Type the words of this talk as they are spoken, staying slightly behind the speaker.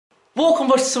Welcome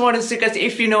back to some more stickers.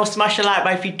 If you know, smash a like,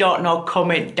 but if you don't know,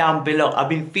 comment down below. I've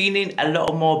been feeling a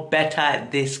lot more better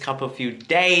this few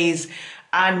days.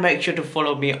 And make sure to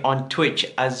follow me on Twitch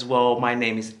as well. My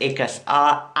name is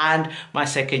Ikasye, and my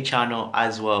second channel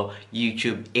as well,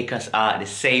 YouTube Ikasye, the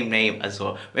same name as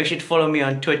well. Make sure to follow me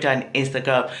on Twitter and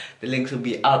Instagram. The links will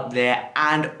be up there,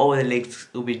 and all the links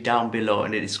will be down below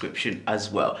in the description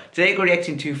as well. Today we're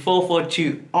reacting to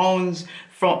 442 Owns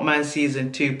Frontman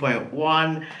Season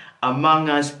 2.1 Among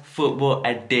Us Football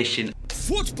Edition.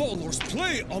 Footballers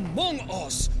play among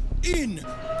us in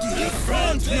the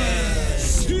Frontman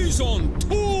Season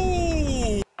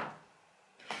 2!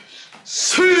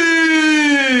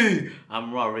 See!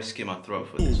 I'm raw risking my throat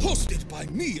for this. Hosted by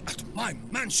me at my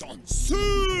mansion. See!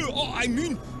 Oh, I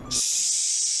mean,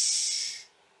 shh!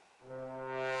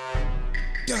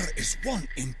 There is one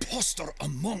imposter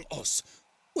among us.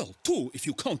 Well, two if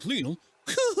you count Lionel.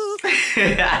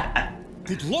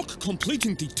 Good luck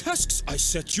completing the tasks I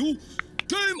set you.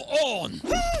 Game on!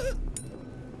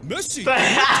 Messi!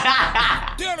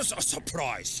 There's a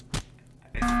surprise!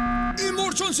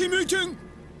 Emergency meeting!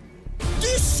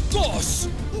 Discuss!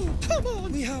 Oh, come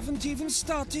on! We haven't even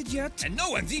started yet. And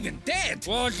no one's even dead!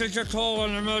 What did you call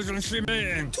an emergency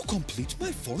meeting? To complete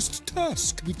my first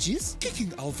task, which is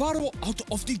kicking Alvaro out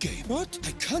of the game. What?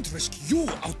 I can't risk you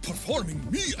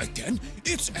outperforming me again.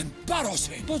 It's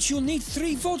embarrassing. But you'll need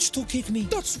 3 votes to kick me.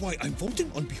 That's why I'm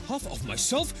voting on behalf of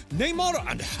myself, Neymar,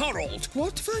 and Harold.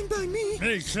 What? Fine by me.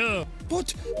 Me too.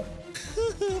 But...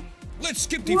 Let's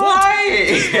skip the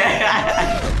Why?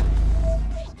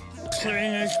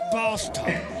 Cleanest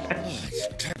bastard. Oh, he's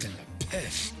taking the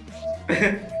piss.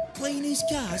 Playing his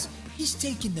cars? He's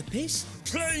taking the piss.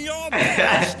 Clean your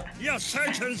piss. You're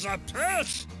taking the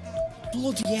piss.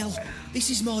 Bloody hell. This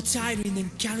is more tiring than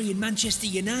carrying Manchester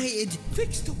United.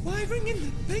 Fix the wiring in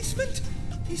the basement?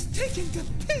 He's taking the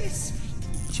piss.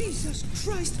 Jesus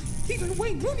Christ. Even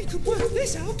Wayne Rooney could work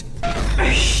this out.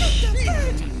 Shut the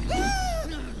bed.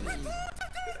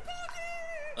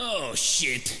 Oh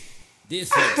shit.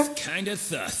 This looks kinda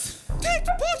sus. Dead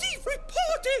body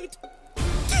reported!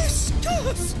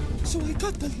 Discuss! So I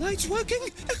got the lights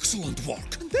working. Excellent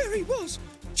work. And there he was,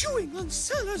 chewing on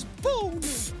Salah's bone.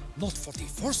 Not for the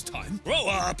first time. Grow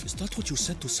up! Is that what you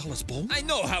said to Salah's bone? I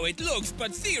know how it looks,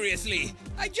 but seriously,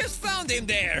 I just found him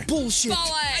there. Bullshit.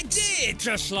 I did!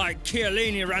 Just like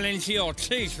Chiellini ran into your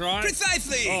teeth, right?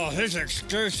 Precisely! Oh, his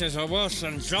excuses are worse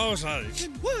than Jose's.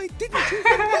 Then why didn't you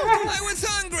report it? I was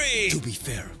hungry! To be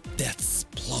fair, that's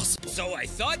plausible. So I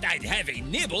thought I'd have a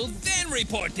nibble, then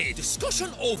report it. Discussion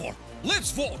over.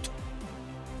 Let's vote.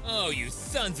 Oh, you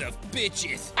sons of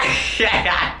bitches.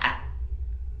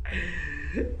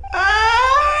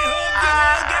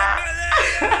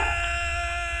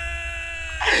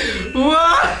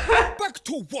 What? Back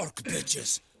to work,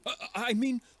 bitches. I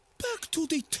mean, back to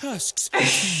the tasks,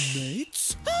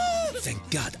 mates. Thank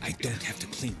God I don't have to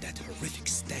clean that horrific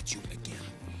statue again.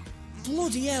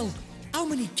 Bloody hell. How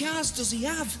many cars does he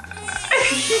have?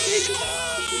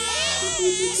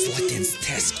 Zlatan's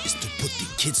task is to put the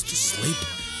kids to sleep.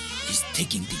 He's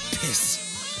taking the piss.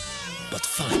 But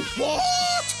fine. What?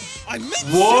 I meant to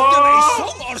sing them a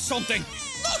song or something,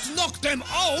 not knock them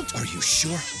out. Are you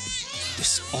sure?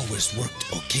 This always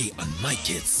worked okay on my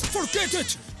kids. Forget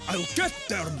it. I'll get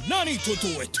their nanny to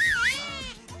do it.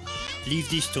 Leave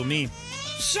this to me.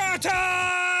 Shut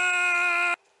up!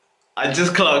 I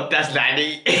just clocked, that's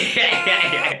Nanny.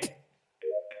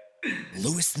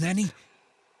 Louis Nanny?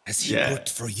 Has he worked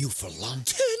for you for long?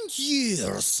 10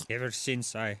 years! Ever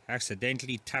since I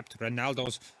accidentally tapped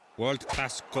Ronaldo's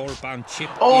world-class goal-bound chip.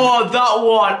 Oh, that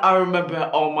one! I remember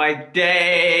all my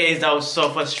days. I was so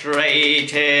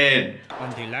frustrated. On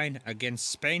the line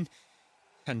against Spain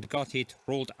and got it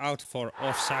ruled out for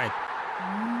offside.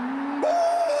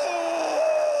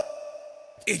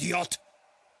 Idiot!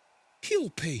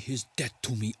 He'll pay his debt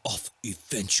to me off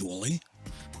eventually.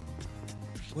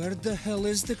 Where the hell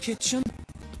is the kitchen?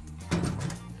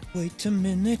 Wait a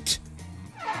minute.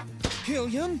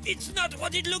 Killian? It's not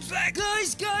what it looks like.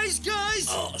 Guys!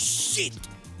 Oh shit!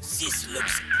 This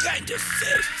looks kinda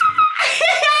sus.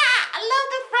 I love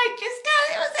the Frankenstein.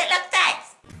 It was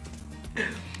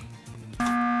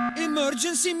like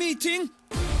Emergency meeting.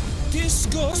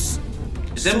 Discuss.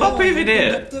 Is Mbappe even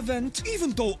here? The vent.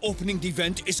 Even though opening the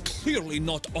vent is clearly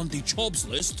not on the jobs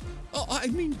list, I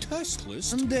mean task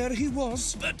list. And there he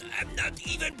was. But I'm not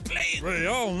even playing. We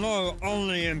all know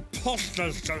only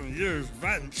imposters can use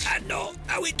vents. I know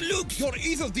how it looks. You're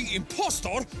either the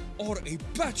imposter or a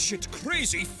batshit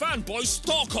crazy fanboy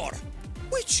stalker.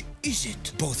 Which is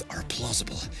it? Both are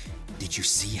plausible. Did you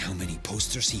see how many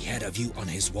posters he had of you on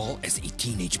his wall as a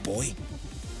teenage boy?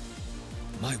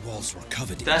 My walls were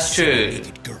covered in That's true.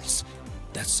 naked girls.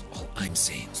 That's all I'm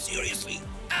saying. Seriously,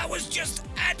 I was just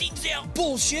adding them.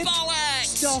 Bullshit. Bollocks!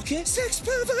 Stalker. Sex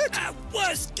pervert. I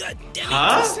was, goddammit.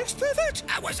 Huh? Sex pervert.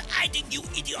 I was hiding, you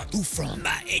idiot. Who from?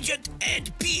 My agent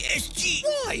and PSG.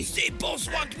 Why? They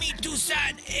both want me to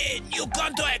sign a new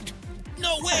contract.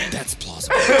 No way. That's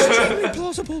plausible. Very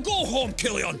plausible. Go home,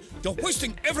 Killian. You're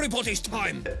wasting everybody's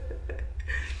time.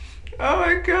 Oh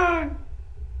my god.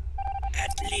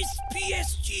 At least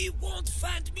PSG won't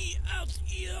find me out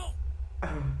here.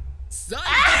 Sign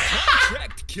the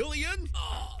contract, Killian!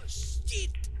 Oh, shit.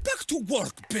 Back to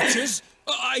work, bitches.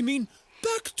 I mean,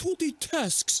 back to the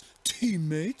tasks,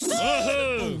 teammates.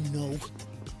 Oh no.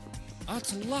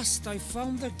 At last I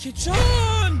found the kitchen.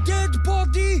 Dead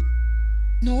body!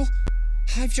 No,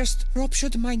 I've just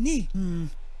ruptured my knee.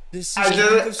 This is I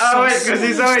just- oh, wait, 'cause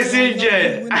he's always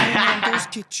injured. Ronaldo's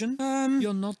kitchen.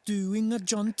 You're not doing a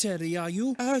John Terry, are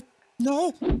you?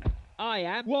 No. I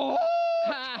am. What?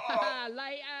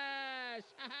 Laters!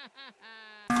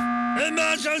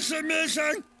 Emergency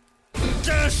meeting!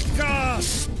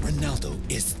 Discuss! Ronaldo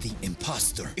is the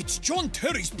imposter. It's John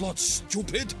Terry's blood,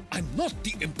 stupid. I'm not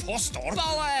the imposter.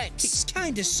 Bollocks! It's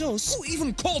kinda sus. Who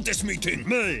even called this meeting?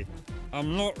 Me.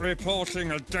 I'm not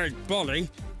reporting a dead body,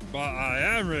 but I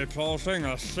am reporting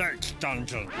a sex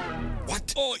dungeon.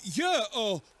 What?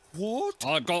 What?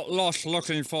 I got lost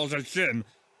looking for the gym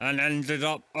and ended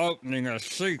up opening a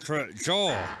secret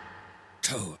door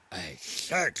to a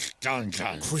sex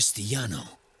dungeon. Cristiano,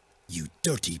 you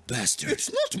dirty bastard.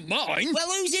 It's not mine. Well,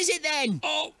 whose is it then?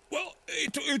 Oh, well,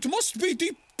 it must be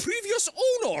the previous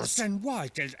owners. Then why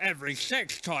does every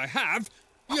sex toy have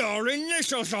your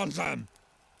initials on them?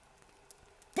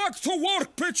 Back to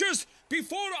work, bitches,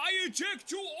 before I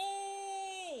eject you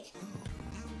all.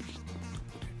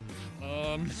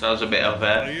 Sounds a bit Are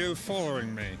unfair. you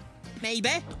following me? Maybe.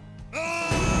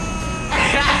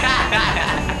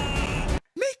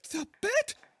 Make the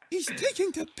bet. He's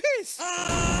taking the piss.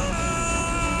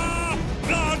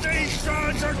 Bloody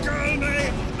trying to kill me!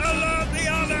 Alert the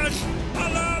others!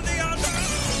 Alert the others!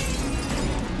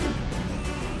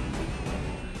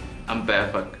 I'm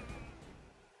barefoot.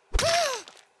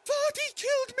 Vardy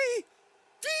killed me.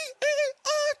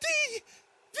 V-A-R-D.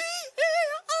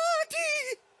 V-A-R-D.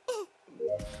 Oh.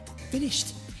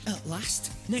 Finished. At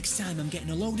last. Next time I'm getting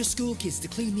a load of school kids to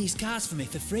clean these cars for me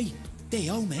for free. They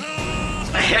owe me. Bloody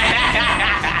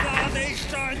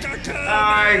trying to kill Oh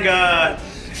my god.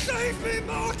 Save me,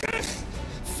 Marcus!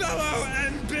 Fellow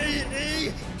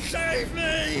MBE, save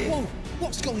me! Whoa,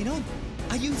 what's going on?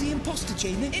 Are you the imposter,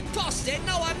 Jamie? Imposter?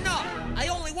 No, I'm not. I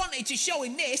only wanted to show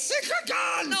him this. It's a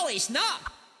gun! No, it's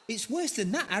not. It's worse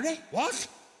than that, Harry. What?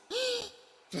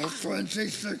 The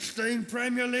 2016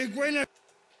 Premier League winner!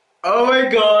 Oh my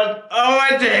god. Oh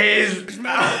my days.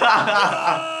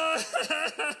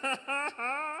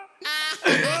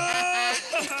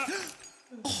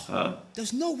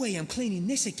 There's no way I'm cleaning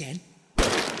this again.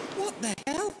 What the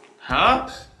hell? Huh?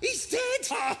 He's dead!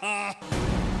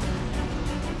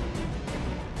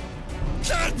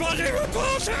 Dead body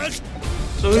reported!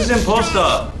 So who's the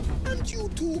imposter? And you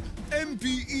two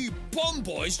MBE bomb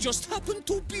boys just happened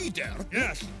to be there.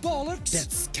 Yes. Bollocks.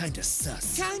 That's kinda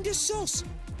sus. Kinda sus.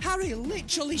 Harry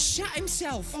literally shot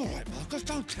himself. All right, Marcus,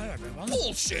 don't tell everyone.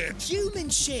 Bullshit. Human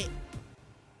shit.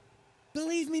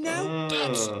 Believe me now?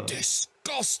 That's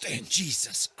disgusting.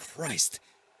 Jesus Christ.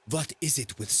 What is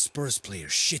it with Spurs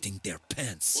players shitting their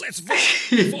pants? Let's vote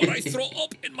before I throw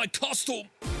up in my costume.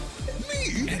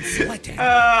 Me? And Zlatan.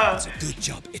 That's a good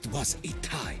job. It was a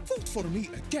tie. Vote for me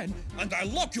again, and I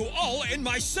lock you all in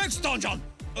my sex dungeon.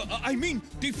 I mean,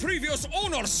 the previous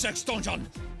owner's sex dungeon.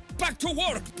 Back to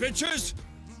work, bitches.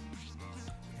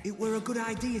 It were a good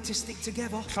idea to stick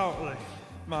together. Totally.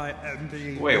 My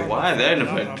MBE. Wait, why are they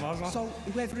different? So,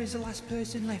 whoever is the last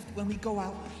person left when we go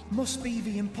out must be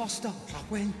the imposter.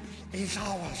 When is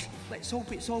ours? Let's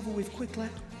hope it's over with quickly.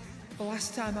 The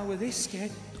last time I was this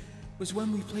scared was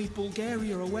when we played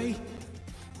Bulgaria away.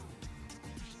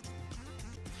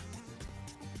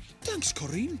 Thanks,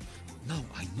 Kareem. Now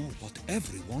I know what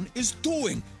everyone is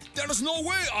doing. There's no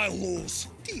way I'll lose.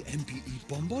 The MBE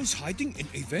bomb boys hiding in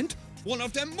a vent? One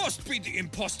of them must be the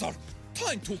imposter.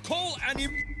 Time to call any...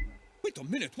 Wait a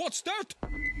minute, what's that?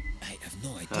 I have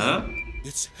no idea. Huh?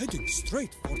 It's heading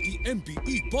straight for the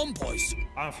MBE bomb boys.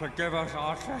 And forgive us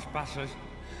our trespasses,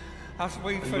 as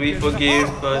we We forgive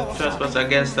for trespass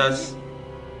against us.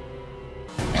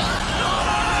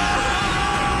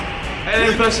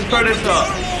 Alien versus Predator.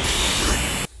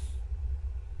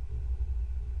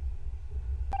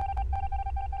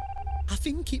 I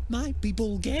think it might be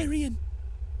Bulgarian.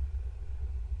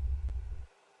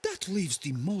 That leaves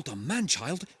the Malta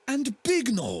man-child and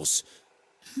Big Nose.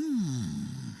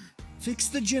 Fix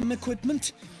the gym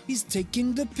equipment. He's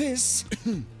taking the piss.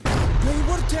 They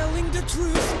were telling the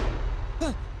truth.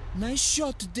 Huh, nice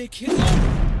shot, dickhead.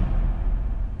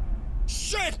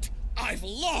 Shit! I've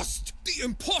lost! The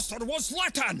imposter was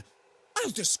Zlatan!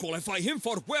 I'll disqualify him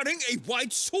for wearing a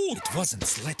white suit! It wasn't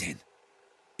Zlatan.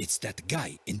 It's that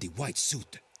guy in the white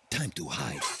suit. Time to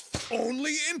hide.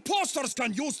 Only imposters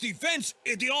can use the vents,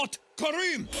 idiot!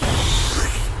 Karim!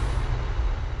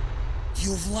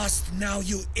 You've lost now,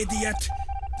 you idiot.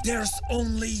 There's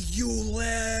only you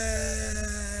left.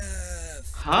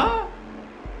 Huh?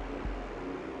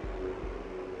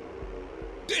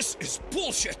 This is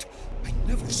bullshit! I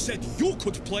never said you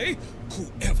could play,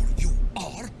 whoever you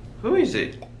are. Who is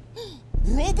it?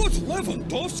 Robert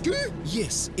Lewandowski?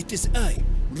 Yes, it is I,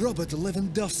 Robert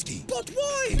Lewandowski. But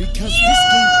why? Because this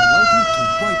game allowed me to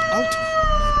wipe out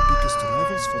my biggest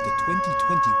rivals for the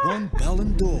 2021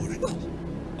 Ballon d'Or. Well,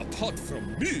 apart from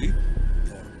me,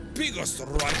 your biggest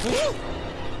rival?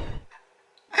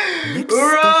 Next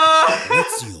stop,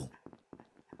 Ezio.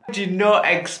 I did not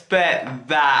expect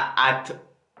that at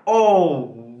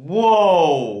all.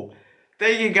 Whoa.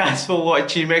 Thank you guys for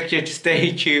watching. Make sure to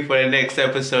stay tuned for the next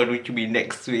episode, which will be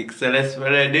next week. So let's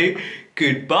do.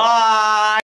 Goodbye.